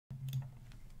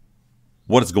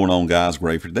What is going on, guys?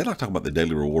 Grave here. Today I'd like to talk about the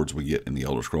daily rewards we get in the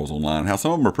Elder Scrolls Online, how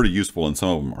some of them are pretty useful and some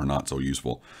of them are not so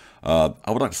useful. I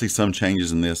would like to see some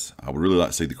changes in this. I would really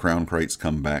like to see the crown crates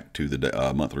come back to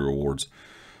the monthly rewards.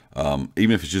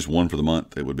 Even if it's just one for the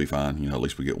month, it would be fine. You know, at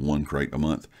least we get one crate a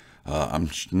month. I'm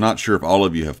not sure if all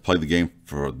of you have played the game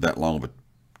for that long of a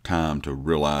time to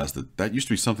realize that that used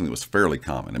to be something that was fairly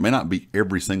common. It may not be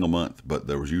every single month, but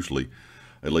there was usually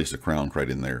at least a crown crate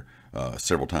in there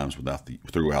several times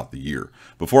throughout the year.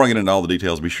 Before I get into all the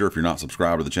details, be sure if you're not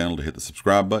subscribed to the channel to hit the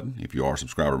subscribe button. If you are a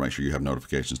subscriber, make sure you have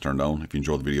notifications turned on. If you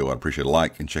enjoyed the video, I'd appreciate a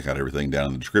like, and check out everything down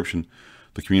in the description.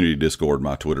 The community Discord,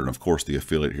 my Twitter, and of course the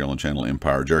affiliate here on the channel,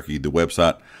 Empire Jerky. The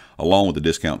website, along with the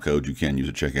discount code you can use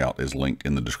to check out, is linked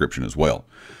in the description as well.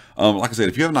 Like I said,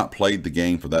 if you have not played the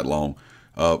game for that long,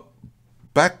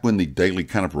 back when the daily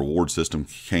kind of reward system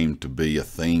came to be a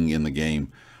thing in the game,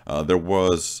 there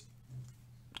was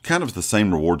kind of the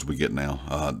same rewards we get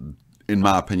now. In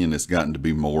my opinion, it's gotten to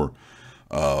be more,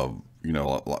 you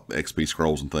know, like XP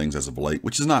scrolls and things as of late,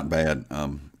 which is not bad.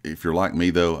 If you're like me,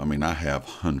 though, I mean, I have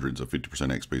hundreds of 50%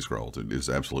 XP scrolls. It is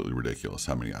absolutely ridiculous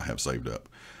how many I have saved up,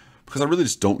 because I really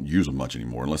just don't use them much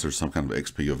anymore unless there's some kind of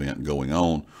XP event going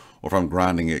on, or if I'm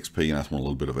grinding XP and I just want a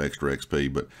little bit of extra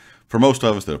XP. But for most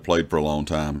of us that have played for a long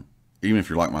time, even if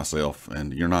you're like myself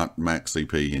and you're not max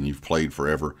CP and you've played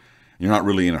forever, you're not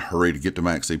really in a hurry to get to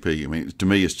max CP. I mean, to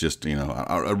me, it's just, you know,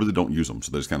 I really don't use them,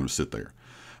 so they just kind of sit there.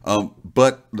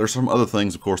 But there's some other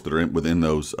things, of course, that are within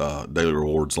those daily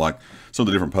rewards, like some of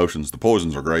the different potions. The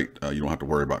poisons are great. You don't have to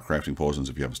worry about crafting poisons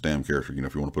if you have a stam character. You know,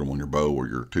 if you want to put them on your bow or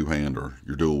your two-hand or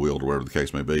your dual wield or whatever the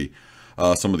case may be.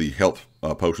 Some of the health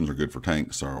potions are good for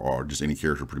tanks or just any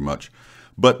character pretty much.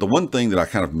 But the one thing that I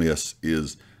kind of miss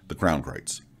is the crown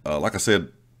crates. Like I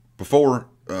said before,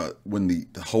 when the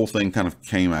whole thing kind of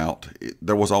came out,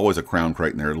 there was always a crown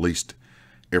crate in there at least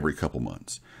every couple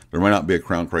months. There may not be a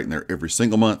crown crate in there every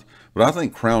single month, but I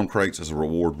think crown crates as a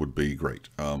reward would be great.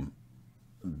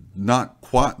 Not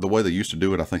quite the way they used to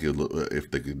do it. I think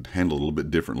if they could handle it a little bit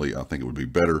differently, I think it would be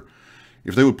better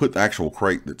if they would put the actual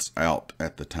crate that's out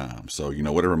at the time. So, you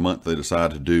know, whatever month they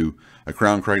decide to do a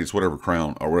crown crate, it's whatever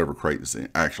crown or whatever crate is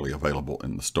actually available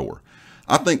in the store.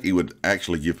 I think it would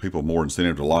actually give people more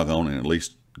incentive to log on and at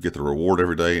least get the reward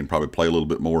every day and probably play a little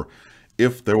bit more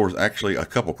if there was actually a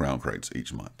couple crown crates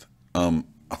each month.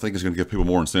 I think it's going to give people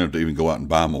more incentive to even go out and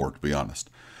buy more, to be honest.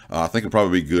 I think it'd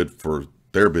probably be good for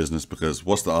their business, because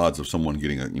what's the odds of someone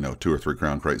getting, you know, 2 or 3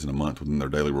 crown crates in a month within their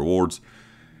daily rewards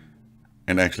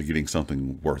and actually getting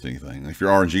something worth anything? If your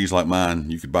RNG's like mine,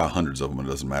 you could buy hundreds of them and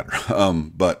it doesn't matter.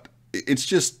 But it's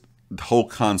just the whole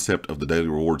concept of the daily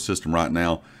reward system right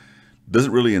now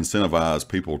doesn't really incentivize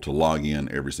people to log in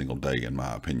every single day, in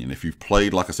my opinion. If you've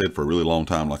played, like I said, for a really long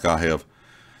time, like I have,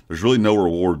 there's really no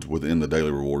rewards within the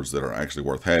daily rewards that are actually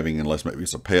worth having, unless maybe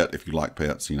it's a pet, if you like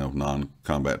pets, you know,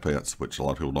 non-combat pets, which a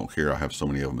lot of people don't care. I have so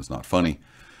many of them, it's not funny.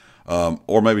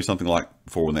 Or maybe something like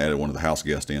before when they added one of the house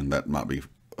guests in, that might be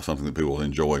something that people will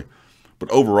enjoy.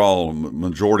 But overall,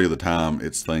 majority of the time,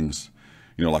 it's things,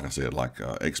 you know, like I said, like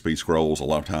XP scrolls. A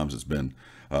lot of times it's been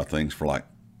things for like,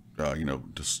 you know,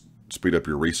 just speed up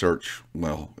your research.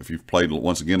 Well, if you've played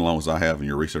once again as long as I have and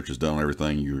your research is done on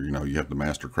everything, you know, you have the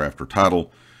Master Crafter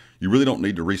title, you really don't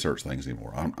need to research things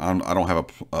anymore. I don't have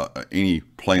any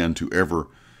plan to ever,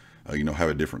 you know, have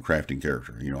a different crafting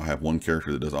character. You know, I have one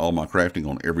character that does all my crafting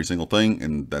on every single thing,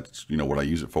 and that's, you know, what I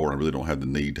use it for. I really don't have the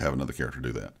need to have another character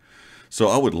do that. So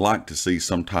I would like to see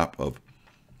some type of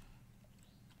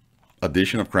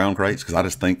addition of crown crates, because I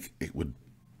just think it would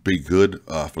be good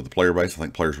for the player base. I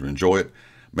think players would enjoy it.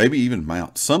 Maybe even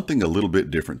mount something a little bit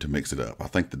different to mix it up. I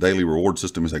think the daily reward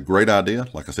system is a great idea,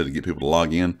 like I said, to get people to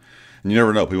log in. And you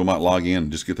never know, people might log in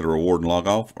and just get the reward and log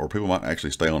off, or people might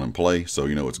actually stay on and play. So,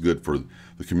 you know, it's good for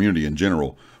the community in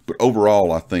general. But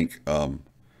overall, I think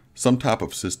some type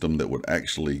of system that would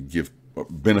actually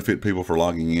benefit people for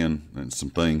logging in, and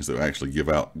some things that actually give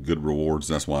out good rewards.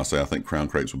 That's why I say I think crown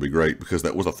crates would be great, because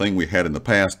that was a thing we had in the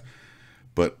past.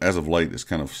 But as of late, it's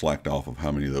kind of slacked off of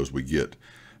how many of those we get.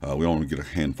 We only get a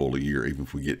handful a year, even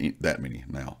if we get that many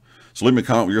now. So leave me a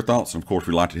comment with your thoughts. And of course, if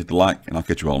you'd like to hit the like, and I'll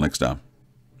catch you all next time.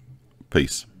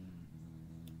 Peace.